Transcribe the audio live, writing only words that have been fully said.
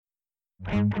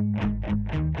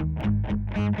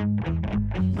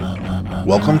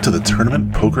Welcome to the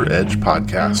Tournament Poker Edge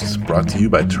podcast, brought to you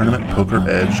by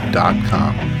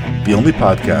TournamentPokerEdge.com, the only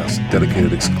podcast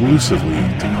dedicated exclusively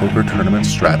to poker tournament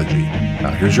strategy. Now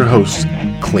here's your host,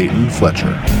 Clayton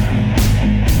Fletcher.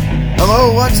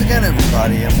 Hello once again,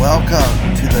 everybody, and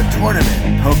welcome to the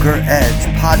Tournament Poker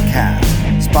Edge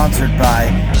podcast, sponsored by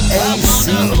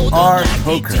ACR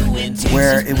Poker,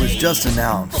 where it was just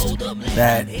announced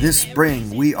that this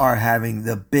spring we are having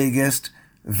the biggest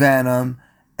Venom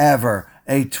ever.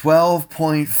 A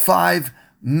 $12.5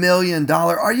 million,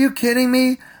 are you kidding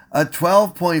me? A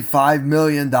 $12.5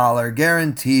 million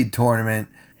guaranteed tournament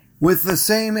with the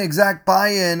same exact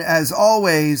buy-in as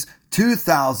always,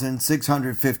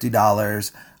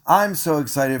 $2,650. I'm so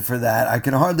excited for that. I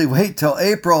can hardly wait till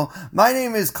April. My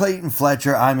name is Clayton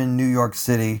Fletcher. I'm in New York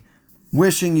City.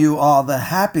 Wishing you all the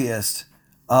happiest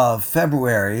of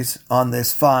Februaries on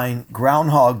this fine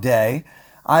Groundhog Day.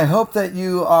 I hope that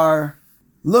you are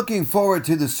looking forward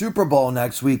to the Super Bowl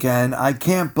next weekend. I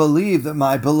can't believe that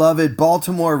my beloved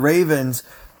Baltimore Ravens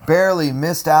barely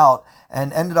missed out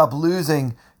and ended up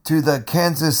losing to the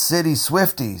Kansas City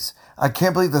Swifties. I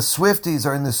can't believe the Swifties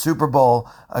are in the Super Bowl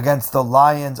against the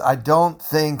Lions. I don't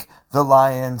think the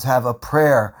Lions have a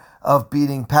prayer of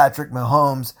beating Patrick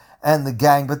Mahomes and the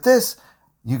gang. But this,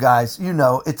 you guys, you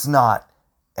know, it's not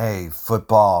a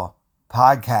football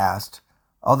podcast.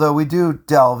 Although we do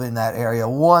delve in that area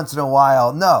once in a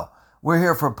while. No, we're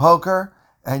here for poker.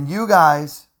 And you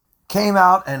guys came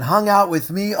out and hung out with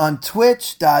me on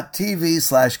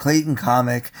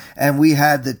twitch.tv/ClaytonComic. And we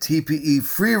had the TPE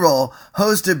free roll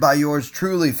hosted by yours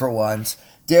truly for once.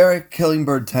 Derek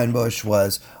Killingbird Tenbush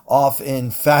was off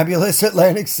in fabulous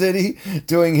Atlantic City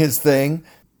doing his thing.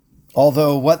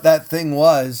 Although what that thing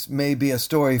was may be a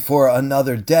story for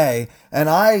another day. And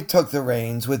I took the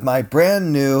reins with my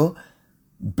brand new,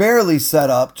 barely set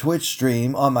up Twitch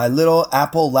stream on my little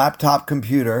Apple laptop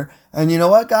computer. And you know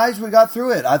what, guys? We got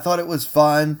through it. I thought it was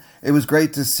fun. It was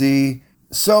great to see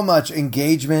so much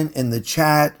engagement in the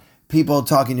chat. People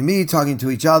talking to me, talking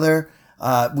to each other.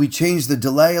 We changed the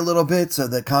delay a little bit so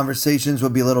that conversations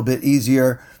would be a little bit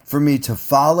easier for me to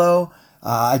follow.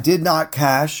 I did not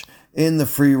cash in the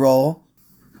free roll,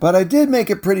 but I did make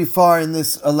it pretty far in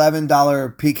this $11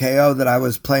 PKO that I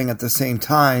was playing at the same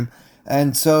time.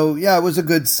 And so, yeah, it was a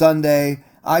good Sunday.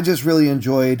 I just really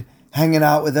enjoyed hanging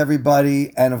out with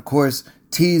everybody and, of course,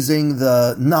 teasing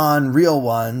the non-real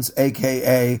ones,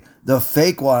 a.k.a. the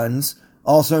fake ones,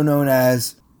 also known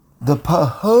as the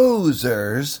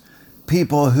posers,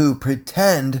 people who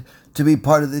pretend to be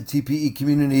part of the TPE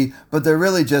community, but they're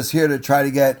really just here to try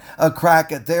to get a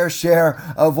crack at their share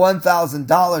of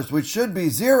 $1,000, which should be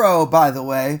zero, by the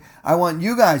way. I want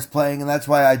you guys playing, and that's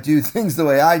why I do things the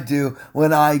way I do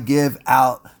when I give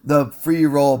out the free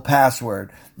roll password.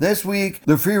 This week,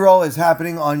 the free roll is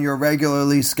happening on your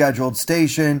regularly scheduled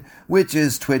station, which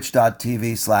is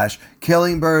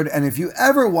twitch.tv/Killingbird. And if you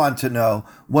ever want to know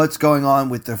what's going on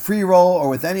with the free roll or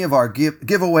with any of our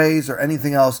giveaways or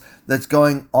anything else that's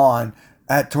going on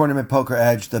at Tournament Poker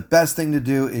Edge, the best thing to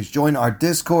do is join our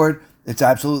Discord. It's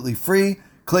absolutely free.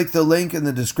 Click the link in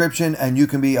the description and you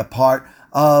can be a part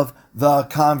of the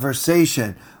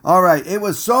conversation. All right, it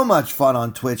was so much fun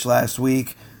on Twitch last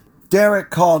week. Derek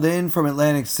called in from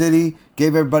Atlantic City,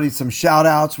 gave everybody some shout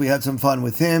outs. We had some fun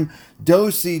with him.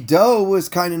 Dosey Doe was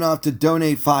kind enough to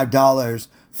donate $5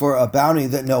 for a bounty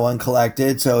that no one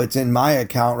collected, so it's in my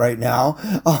account right now.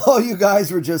 All you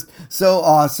guys were just so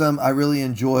awesome. I really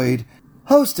enjoyed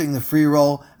hosting the free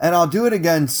roll, and I'll do it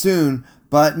again soon.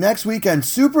 But next weekend,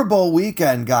 Super Bowl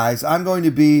weekend, guys, I'm going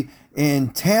to be in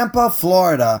Tampa,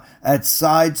 Florida at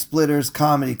Side Splitters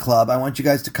Comedy Club. I want you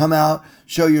guys to come out,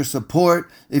 show your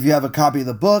support. If you have a copy of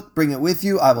the book, bring it with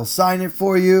you. I will sign it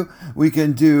for you. We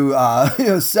can do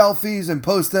selfies and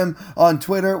post them on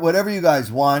Twitter, whatever you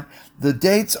guys want. The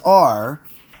dates are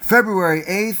February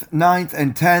 8th, 9th,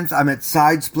 and 10th. I'm at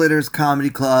Side Splitters Comedy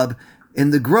Club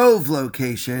in the Grove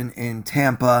location in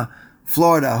Tampa,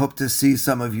 Florida. Hope to see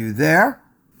some of you there.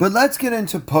 But let's get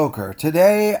into poker.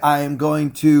 Today, I am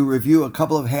going to review a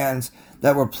couple of hands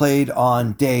that were played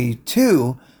on day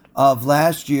 2 of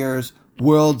last year's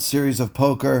World Series of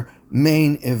Poker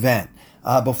main event.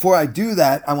 Before I do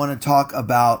that, I want to talk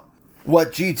about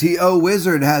what GTO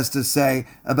Wizard has to say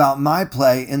about my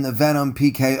play in the Venom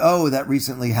PKO that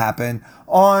recently happened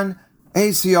on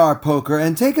ACR Poker,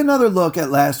 and take another look at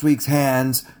last week's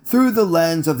hands through the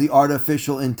lens of the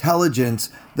artificial intelligence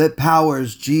that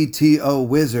powers GTO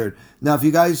Wizard. Now, if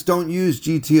you guys don't use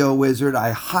GTO Wizard,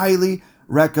 I highly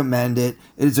recommend it.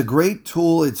 It is a great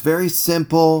tool. It's very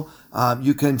simple.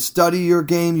 You can study your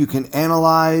game. You can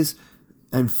analyze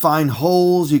and find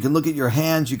holes. You can look at your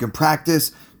hands. You can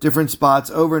practice different spots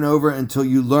over and over until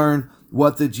you learn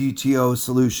what the GTO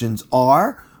solutions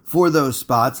are for those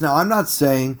spots. Now, I'm not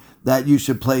saying that you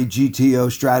should play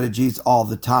GTO strategies all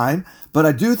the time, but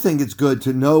I do think it's good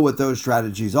to know what those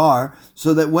strategies are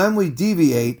so that when we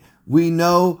deviate, we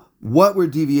know what we're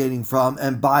deviating from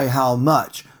and by how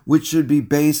much, which should be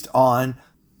based on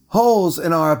holes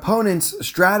in our opponent's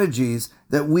strategies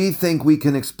that we think we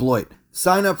can exploit.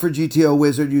 Sign up for GTO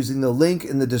Wizard using the link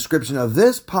in the description of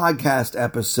this podcast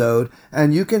episode,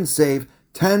 and you can save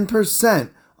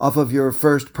 10% off of your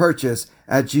first purchase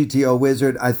at GTO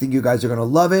Wizard. I think you guys are going to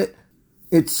love it.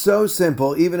 It's so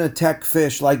simple. Even a tech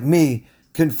fish like me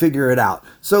can figure it out.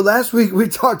 So last week we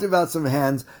talked about some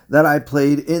hands that I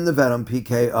played in the Venom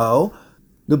PKO.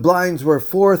 The blinds were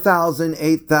 4,000,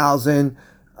 8,000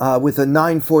 with a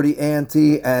 940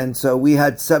 ante, and so we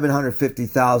had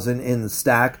 750,000 in the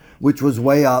stack, which was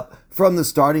way up from the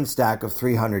starting stack of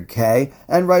 300K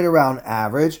and right around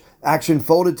average. Action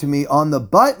folded to me on the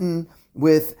button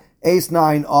with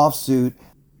ace-9 offsuit,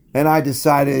 and I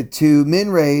decided to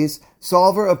min-raise.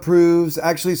 Solver approves.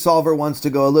 Actually, Solver wants to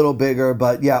go a little bigger,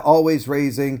 but yeah, always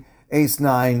raising.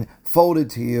 Ace-9 folded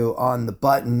to you on the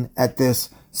button at this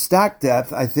stack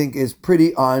depth, I think is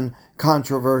pretty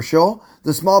uncontroversial.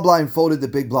 The small blind folded, the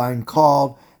big blind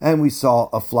called, and we saw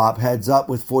a flop heads up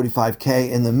with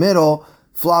 45K in the middle.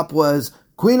 Flop was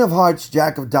Queen of Hearts,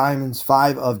 Jack of Diamonds,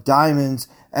 5 of Diamonds,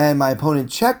 and my opponent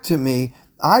checked to me.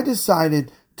 I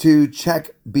decided to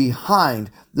check behind.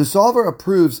 The solver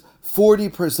approves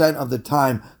 40% of the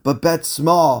time, but bets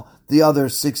small the other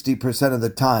 60% of the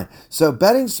time. So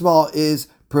betting small is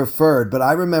preferred, but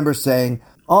I remember saying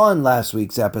on last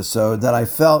week's episode that I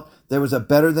felt there was a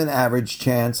better than average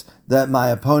chance that my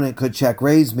opponent could check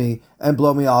raise me and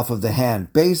blow me off of the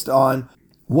hand based on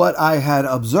what I had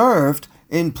observed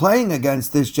in playing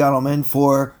against this gentleman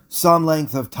for some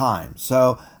length of time.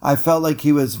 So I felt like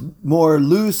he was more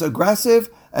loose, aggressive,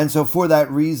 and so for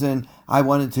that reason, I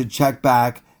wanted to check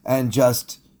back and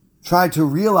just try to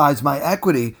realize my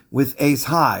equity with ace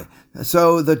high.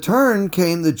 So the turn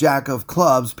came the Jack of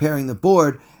Clubs pairing the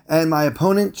board, and my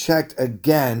opponent checked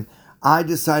again. I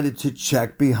decided to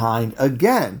check behind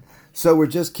again. So we're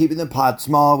just keeping the pot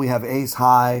small. We have ace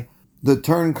high. The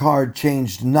turn card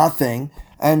changed nothing,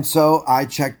 and so I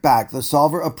checked back. The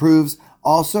solver approves,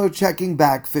 also checking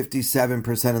back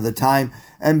 57% of the time,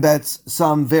 and bets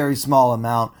some very small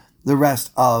amount the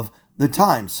rest of the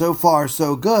time. So far,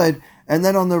 so good. And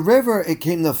then on the river, it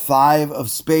came the 5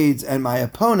 of spades, and my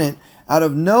opponent, out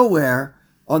of nowhere,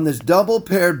 on this double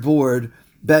paired board,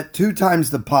 bet 2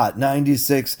 times the pot,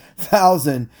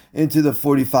 96,000 into the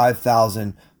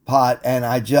 45,000 pot, and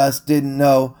I just didn't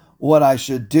know what I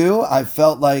should do. I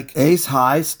felt like ace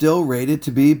high still rated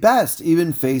to be best,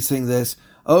 even facing this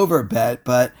over bet,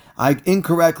 but I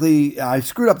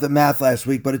screwed up the math last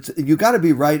week, but you got to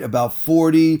be right about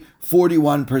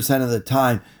 41% of the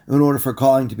time in order for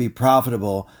calling to be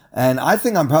profitable. And I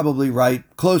think I'm probably right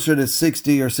closer to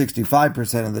 60 or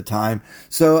 65% of the time.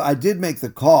 So I did make the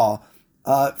call.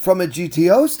 From a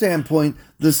GTO standpoint,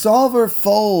 the solver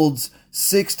folds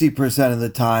 60% of the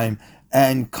time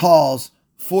and calls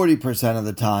 40% of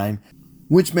the time,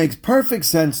 which makes perfect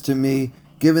sense to me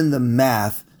given the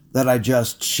math that I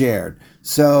just shared.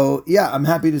 So yeah, I'm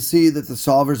happy to see that the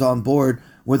solver's on board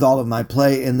with all of my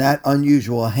play in that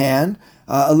unusual hand.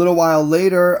 A little while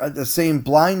later, at the same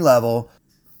blind level,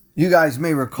 you guys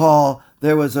may recall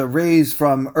there was a raise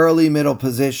from early middle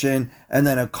position and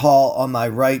then a call on my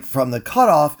right from the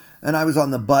cutoff, and I was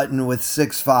on the button with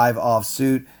 6-5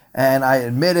 offsuit, and I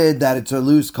admitted that it's a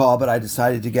loose call, but I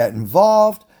decided to get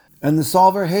involved, and the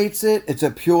solver hates it. It's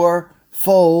a pure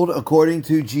fold according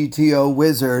to GTO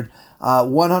Wizard,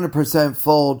 100%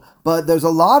 fold, but there's a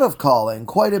lot of calling,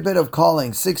 quite a bit of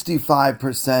calling,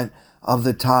 65% of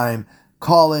the time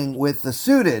calling with the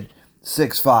suited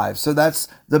 6-5. So that's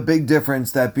the big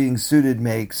difference that being suited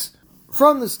makes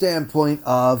from the standpoint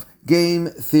of game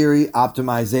theory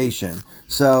optimization.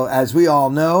 So as we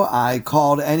all know, I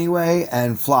called anyway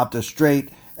and flopped a straight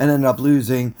and ended up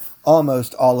losing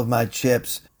almost all of my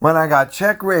chips when I got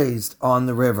check raised on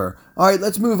the river. All right,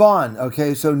 let's move on.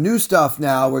 Okay, so new stuff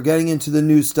now. We're getting into the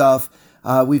new stuff.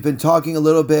 We've been talking a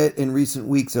little bit in recent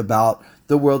weeks about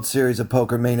the World Series of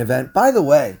Poker main event. By the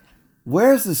way,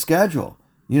 where's the schedule?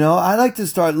 You know, I like to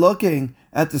start looking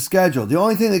at the schedule. The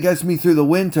only thing that gets me through the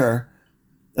winter,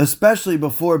 especially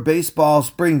before baseball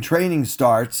spring training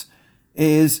starts,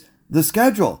 is the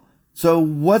schedule. So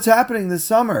what's happening this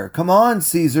summer? Come on,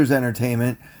 Caesars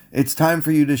Entertainment. It's time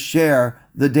for you to share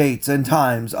the dates and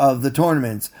times of the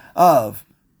tournaments of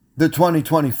the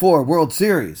 2024 World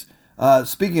Series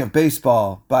Speaking of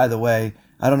baseball, by the way,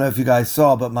 I don't know if you guys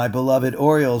saw, but my beloved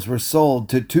Orioles were sold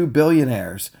to two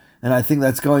billionaires. And I think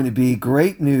that's going to be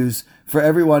great news for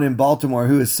everyone in Baltimore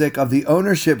who is sick of the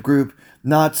ownership group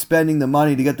not spending the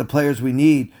money to get the players we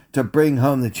need to bring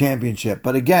home the championship.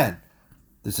 But again,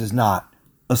 this is not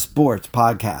a sports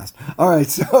podcast. All right,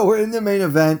 so we're in the main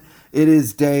event. It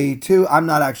is day 2. I'm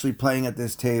not actually playing at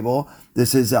this table.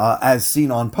 This is as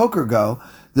seen on Poker Go.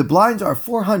 The blinds are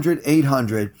 400,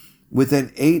 800 with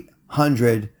an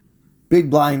 800 big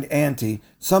blind ante.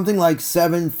 Something like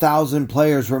 7,000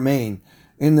 players remain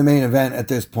in the main event at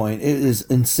this point. It is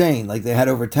insane. Like, they had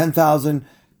over 10,000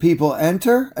 people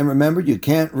enter. And remember, you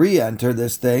can't re-enter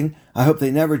this thing. I hope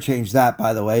they never change that,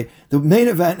 by the way. The main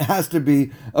event has to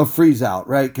be a freeze out,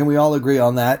 right? Can we all agree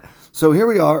on that? So here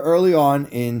we are early on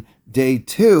in day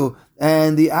 2.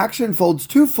 And the action folds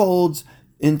 2 folds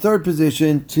in third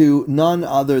position to none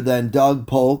other than Doug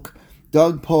Polk.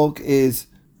 Doug Polk is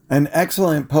an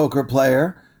excellent poker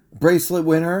player, bracelet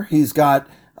winner. He's got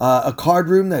a card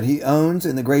room that he owns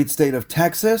in the great state of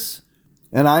Texas.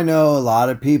 And I know a lot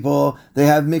of people, they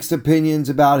have mixed opinions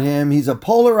about him. He's a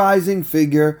polarizing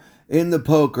figure in the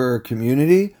poker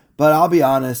community. But I'll be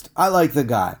honest, I like the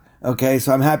guy. Okay,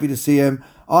 so I'm happy to see him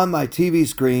on my TV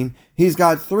screen. He's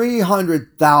got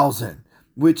 300,000,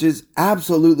 which is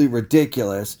absolutely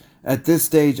ridiculous at this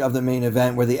stage of the main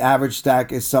event where the average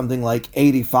stack is something like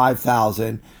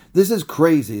 85,000. This is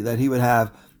crazy that he would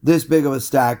have this big of a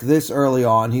stack this early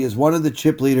on. He is one of the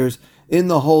chip leaders in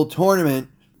the whole tournament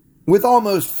with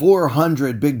almost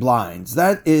 400 big blinds.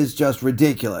 That is just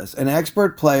ridiculous. An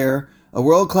expert player, a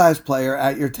world-class player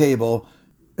at your table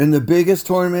in the biggest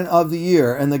tournament of the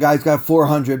year, and the guy's got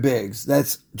 400 bigs.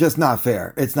 That's just not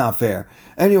fair. It's not fair.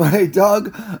 Anyway,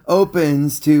 Doug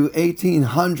opens to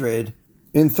 1,800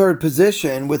 in third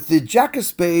position with the Jack of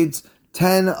Spades,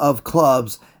 10 of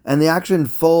clubs, and the action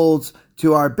folds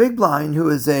to our big blind, who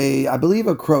is I believe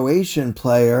a Croatian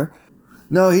player.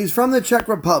 No, he's from the Czech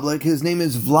Republic. His name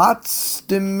is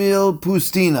Vlastimil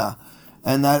Pustina,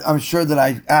 and that I'm sure that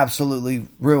I absolutely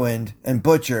ruined and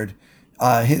butchered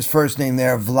his first name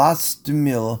there,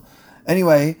 Vlastimil.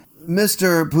 Anyway,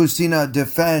 Mr. Pustina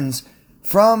defends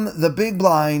from the big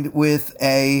blind with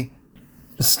a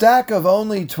stack of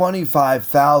only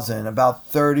 25,000, about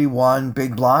 31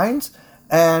 big blinds,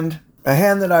 and a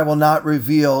hand that I will not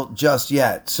reveal just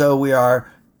yet. So we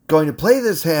are going to play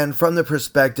this hand from the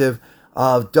perspective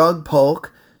of Doug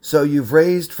Polk. So you've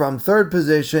raised from third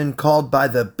position, called by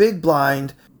the big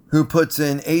blind, who puts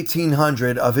in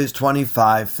 1,800 of his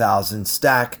 25,000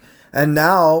 stack. And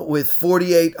now with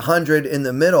 4,800 in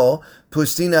the middle,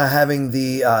 Pustina having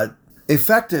the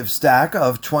effective stack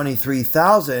of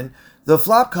 23,000, the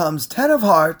flop comes 10 of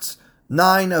hearts,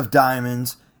 9 of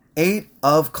diamonds, 8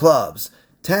 of clubs.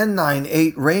 10, 9,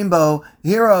 8 rainbow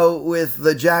hero with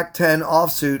the Jack 10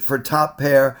 offsuit for top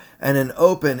pair and an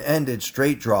open-ended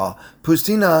straight draw.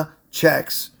 Pustina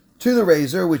checks to the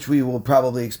razor, which we will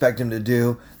probably expect him to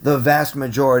do the vast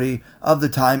majority of the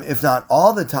time, if not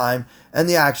all the time, and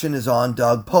the action is on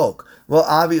Doug Polk. Well,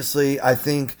 obviously, I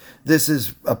think this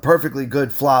is a perfectly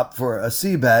good flop for a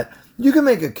C-bet. You can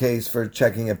make a case for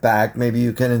checking it back. Maybe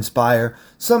you can inspire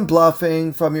some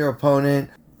bluffing from your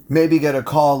opponent. Maybe get a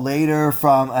call later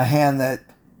from a hand that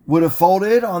would have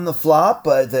folded on the flop,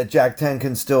 but that Jack 10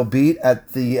 can still beat at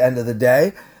the end of the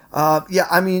day.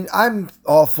 I'm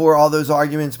all for all those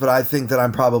arguments, but I think that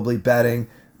I'm probably betting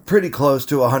pretty close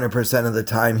to 100% of the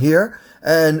time here.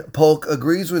 And Polk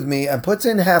agrees with me and puts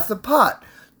in half the pot,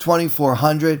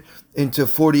 2,400 into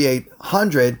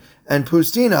 4,800, and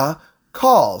Pustina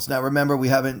calls. Now remember, we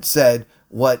haven't said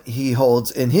what he holds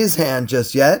in his hand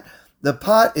just yet. The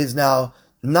pot is now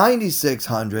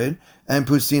 9,600, and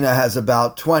Pustina has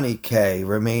about 20K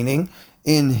remaining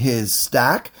in his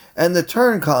stack, and the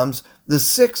turn comes the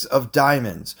 6 of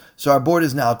diamonds. So our board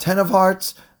is now 10 of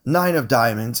hearts, 9 of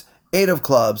diamonds, 8 of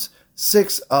clubs,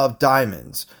 6 of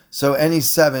diamonds. So any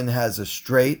 7 has a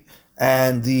straight,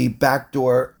 and the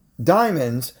backdoor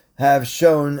diamonds have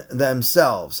shown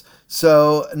themselves.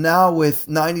 So now with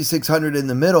 9,600 in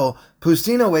the middle,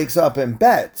 Pustina wakes up and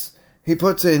bets. He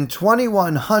puts in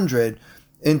 2,100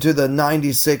 into the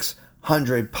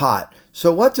 9,600 pot.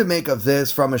 So what to make of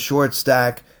this from a short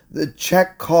stack? The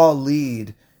check call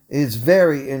lead is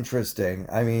very interesting.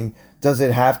 I mean, does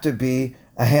it have to be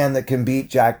a hand that can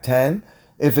beat Jack 10?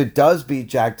 If it does beat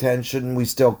Jack 10, shouldn't we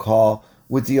still call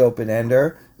with the open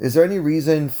ender? Is there any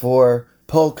reason for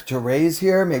Polk to raise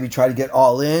here? Maybe try to get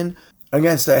all in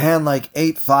against a hand like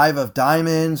 8-5 of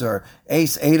diamonds or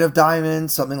ace-8 of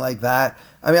diamonds, something like that.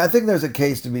 I mean, I think there's a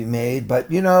case to be made, but,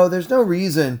 there's no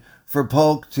reason for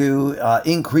Polk to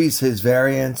increase his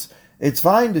variance it's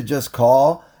fine to just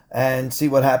call and see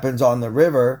what happens on the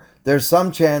river. There's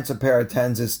some chance a pair of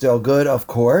tens is still good, of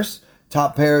course.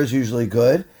 Top pair is usually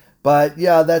good. But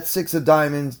yeah, that six of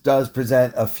diamonds does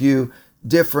present a few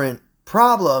different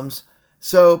problems.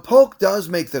 So Polk does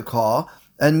make the call.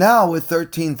 And now with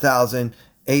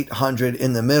 13,800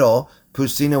 in the middle,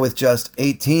 Pustina with just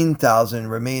 18,000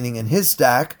 remaining in his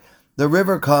stack, the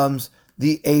river comes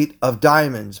the eight of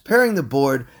diamonds, pairing the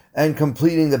board and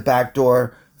completing the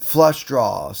backdoor flush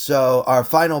draw. So our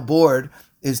final board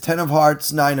is 10 of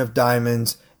hearts, 9 of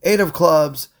diamonds, 8 of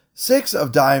clubs, 6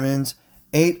 of diamonds,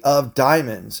 8 of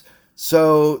diamonds.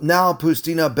 So now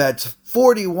Pustina bets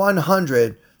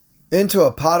 4,100 into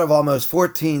a pot of almost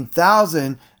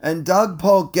 14,000, and Doug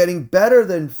Polk, getting better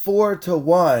than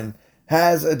 4-1,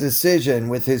 has a decision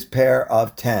with his pair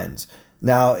of tens.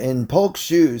 Now, in Polk's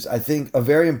shoes, I think a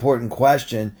very important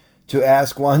question to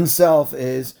ask oneself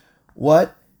is,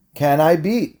 what can I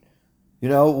beat?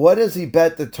 What does he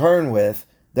bet the turn with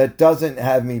that doesn't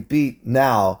have me beat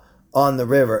now on the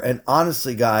river? And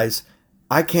honestly, guys,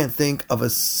 I can't think of a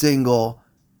single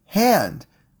hand.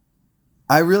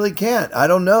 I really can't. I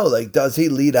don't know. Does he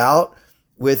lead out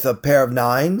with a pair of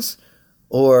nines?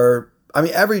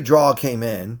 Every draw came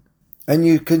in. And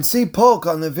you can see Polk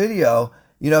on the video,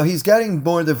 he's getting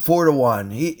more than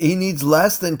 4-1. He needs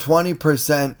less than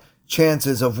 20%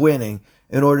 chances of winning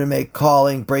in order to make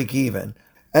calling break even.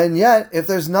 And yet, if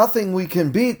there's nothing we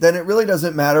can beat, then it really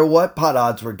doesn't matter what pot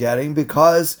odds we're getting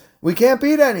because we can't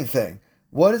beat anything.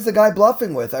 What is the guy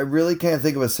bluffing with? I really can't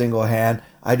think of a single hand.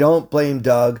 I don't blame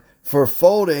Doug for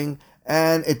folding.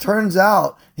 And it turns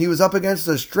out he was up against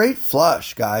a straight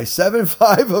flush, guys.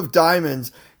 7-5 of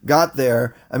diamonds got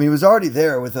there. He was already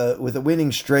there with a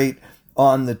winning straight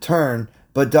on the turn,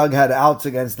 but Doug had outs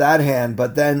against that hand.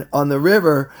 But then on the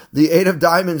river, the 8 of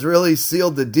diamonds really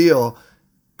sealed the deal,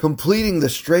 completing the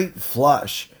straight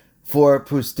flush for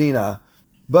Pustina.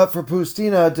 But for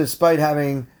Pustina, despite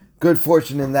having good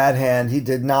fortune in that hand, he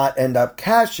did not end up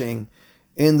cashing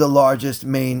in the largest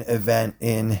main event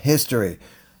in history.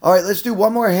 All right, let's do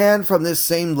one more hand from this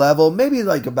same level, maybe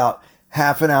about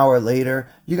half an hour later.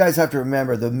 You guys have to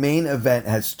remember the main event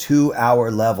has 2-hour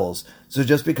levels. So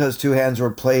just because two hands were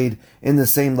played in the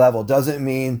same level doesn't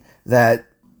mean that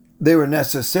they were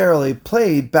necessarily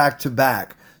played back to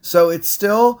back. So it's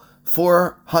still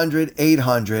 400,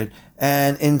 800.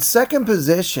 And in second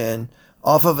position,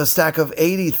 off of a stack of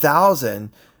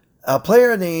 80,000, a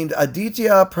player named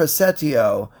Aditya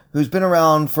Prasetyo, who's been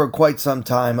around for quite some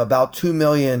time, about 2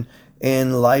 million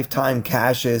in lifetime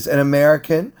cashes, an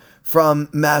American from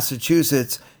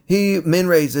Massachusetts. He min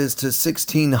raises to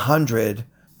 1,600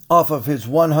 off of his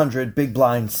 100 big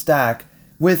blind stack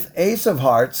with ace of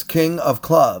hearts, king of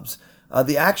clubs.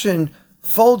 The action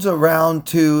folds around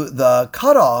to the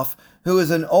cutoff, who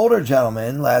is an older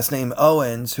gentleman, last name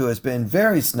Owens, who has been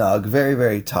very snug, very,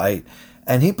 very tight.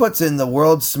 And he puts in the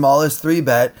world's smallest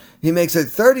 3-bet. He makes it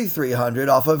 3,300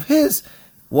 off of his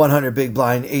 100 big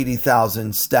blind,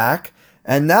 80,000 stack.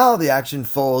 And now the action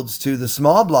folds to the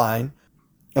small blind.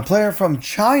 A player from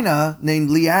China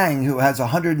named Liang, who has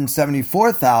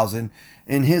 174,000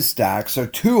 in his stack, so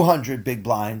 200 big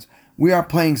blinds. We are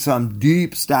playing some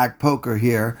deep stack poker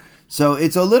here. So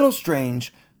it's a little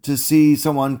strange to see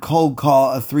someone cold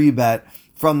call a 3-bet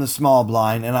from the small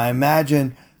blind. And I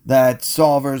imagine that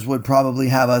solvers would probably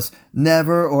have us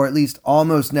never, or at least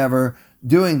almost never,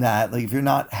 doing that. If you're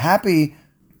not happy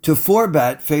to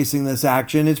 4-bet facing this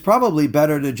action, it's probably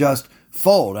better to just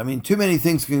fold. Too many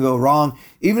things can go wrong.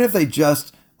 Even if they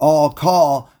just all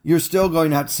call, you're still going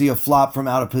to have to see a flop from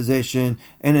out of position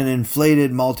in an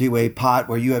inflated multi-way pot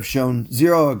where you have shown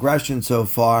zero aggression so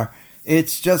far.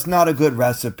 It's just not a good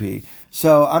recipe.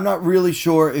 So I'm not really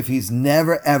sure if he's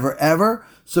never, ever, ever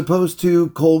supposed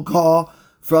to cold call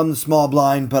from the small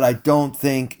blind, but I don't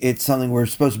think it's something we're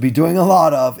supposed to be doing a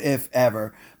lot of, if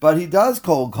ever. But he does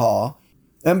cold call.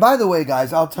 And by the way,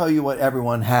 guys, I'll tell you what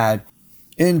everyone had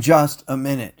in just a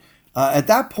minute. At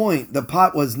that point, the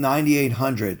pot was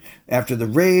 9,800. After the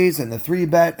raise and the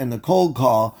 3-bet and the cold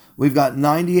call, we've got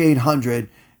 9,800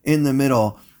 in the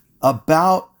middle,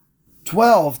 about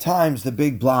 12 times the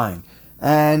big blind.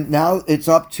 And now it's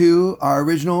up to our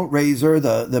original raiser,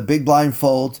 the big blind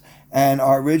folds, and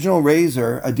our original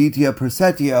raiser, Aditya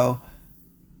Prasetyo,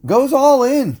 goes all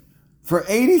in for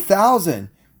 80,000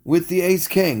 with the ace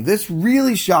king. This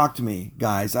really shocked me,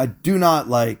 guys. I do not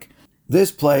like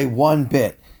this play one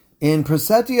bit. In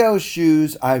Prasetyo's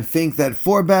shoes, I think that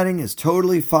 4-betting is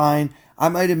totally fine. I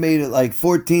might have made it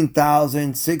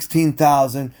 14,000,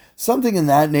 16,000, something in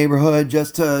that neighborhood,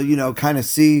 just to, kind of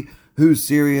see who's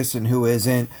serious and who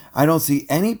isn't. I don't see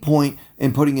any point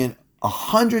in putting in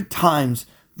 100 times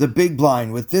the big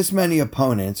blind with this many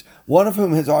opponents, one of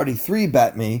whom has already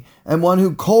 3-bet me, and one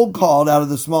who cold called out of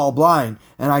the small blind,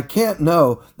 and I can't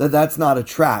know that that's not a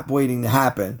trap waiting to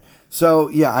happen. So,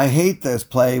 yeah, I hate this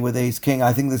play with ace-king.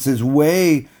 I think this is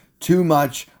way too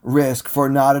much risk for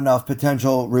not enough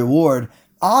potential reward.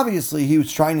 Obviously, he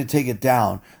was trying to take it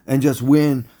down and just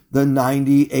win the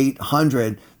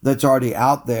 9,800 that's already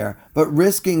out there. But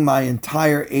risking my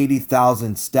entire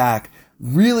 80,000 stack,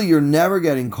 really, you're never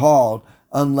getting called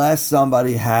unless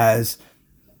somebody has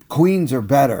queens or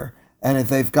better. And if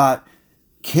they've got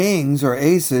kings or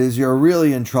aces, you're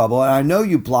really in trouble. And I know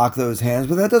you block those hands,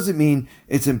 but that doesn't mean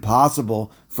it's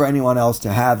impossible for anyone else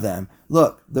to have them.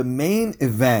 Look, the main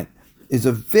event is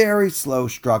a very slow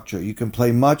structure. You can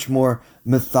play much more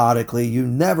methodically. You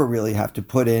never really have to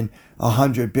put in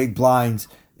 100 big blinds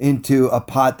into a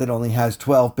pot that only has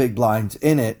 12 big blinds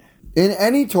in it in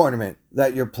any tournament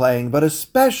that you're playing, but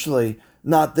especially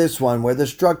not this one where the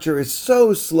structure is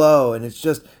so slow and it's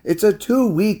a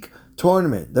 2-week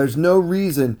tournament. There's no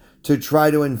reason to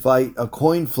try to invite a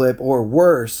coin flip or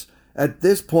worse at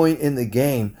this point in the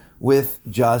game with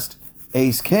just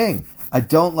ace-king. I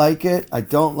don't like it,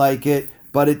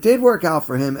 but it did work out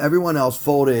for him. Everyone else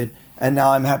folded, and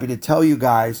now I'm happy to tell you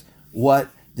guys what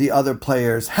the other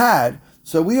players had.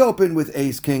 So we opened with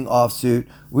ace-king offsuit.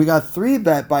 We got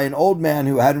 3-bet by an old man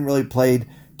who hadn't really played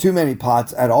too many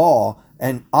pots at all,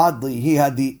 and oddly, he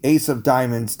had the ace of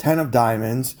diamonds, 10 of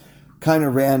diamonds, kind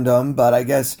of random, but I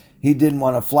guess he didn't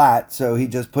want a flat, so he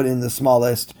just put in the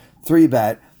smallest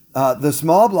 3-bet. The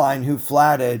small blind who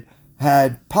flatted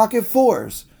had pocket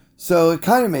fours, so it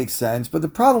kind of makes sense, but the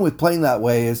problem with playing that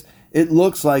way is it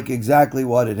looks like exactly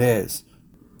what it is.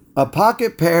 A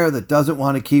pocket pair that doesn't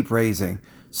want to keep raising.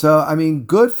 So, I mean,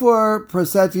 good for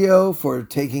Prasetio for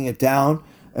taking it down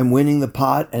and winning the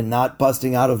pot and not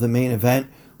busting out of the main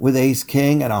event with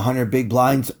ace-king and 100 big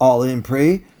blinds all in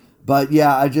pre. But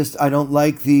yeah, I don't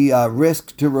like the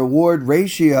risk to reward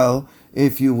ratio,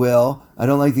 if you will. I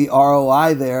don't like the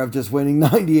ROI there of just winning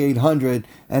 9,800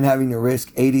 and having to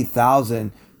risk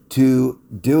 80,000 to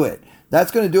do it.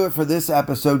 That's going to do it for this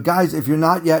episode. Guys, if you're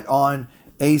not yet on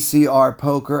ACR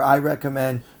Poker, I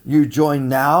recommend you join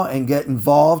now and get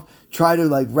involved. Try to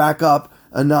rack up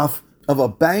enough of a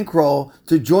bankroll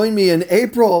to join me in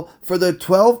April for the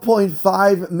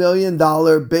 $12.5 million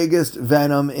biggest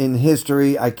Venom in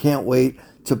history. I can't wait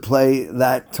to play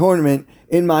that tournament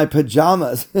in my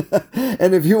pajamas.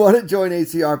 And if you want to join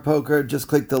ACR Poker, just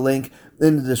click the link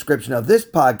in the description of this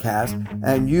podcast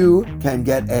and you can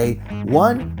get a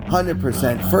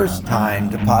 100% first time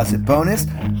deposit bonus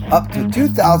up to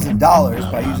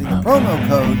 $2,000 by using the promo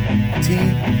code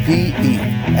TPE.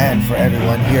 And for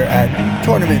everyone here at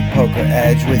Tournament Poker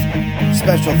Edge, with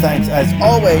special thanks as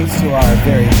always to our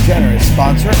very generous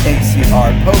sponsor,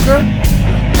 ACR Poker.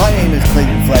 My name is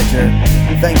Clayton Fletcher.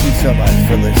 Thank you so much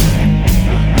for listening.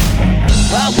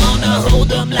 I wanna hold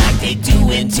them like they do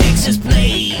in Texas,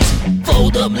 please.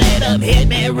 Fold them, let them hit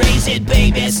me, raise it,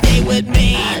 baby, stay with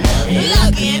me.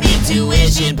 Lock in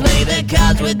intuition, play the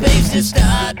cards with babes to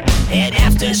start. And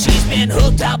after she's been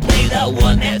hooked, I'll play the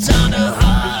one that's on her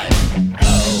heart.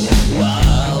 Oh,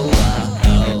 whoa,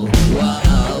 whoa, whoa,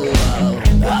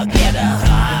 whoa. I'll get her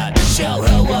heart, show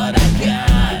her what I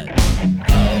got.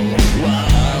 Oh,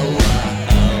 whoa,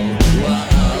 whoa, whoa,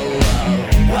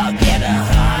 whoa. I'll get her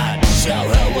heart, show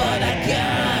her what I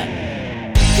got.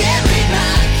 Can't read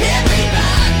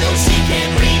mine, no she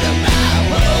can't read a mile.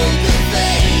 Hold the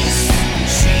face,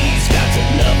 she's got to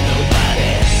love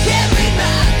nobody. Can't read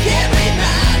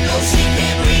mine, no she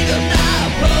can't read a mile.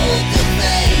 Hold the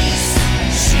face,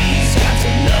 she's got to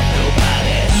love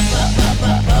nobody.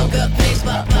 Poker face,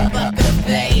 poker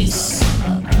face.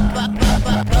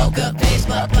 Poker face,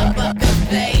 poker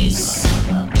face.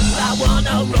 I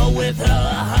wanna roll with her,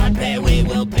 a hard pair we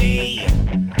will be.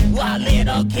 While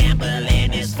little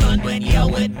gambling is fun when you're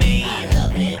with me. I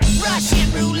love it.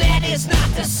 Russian roulette is not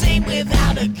the same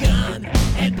without a gun.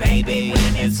 And baby,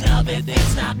 when it's love,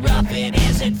 it's not rough, it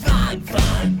isn't fun.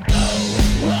 Oh,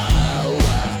 whoa,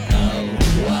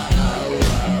 whoa, whoa.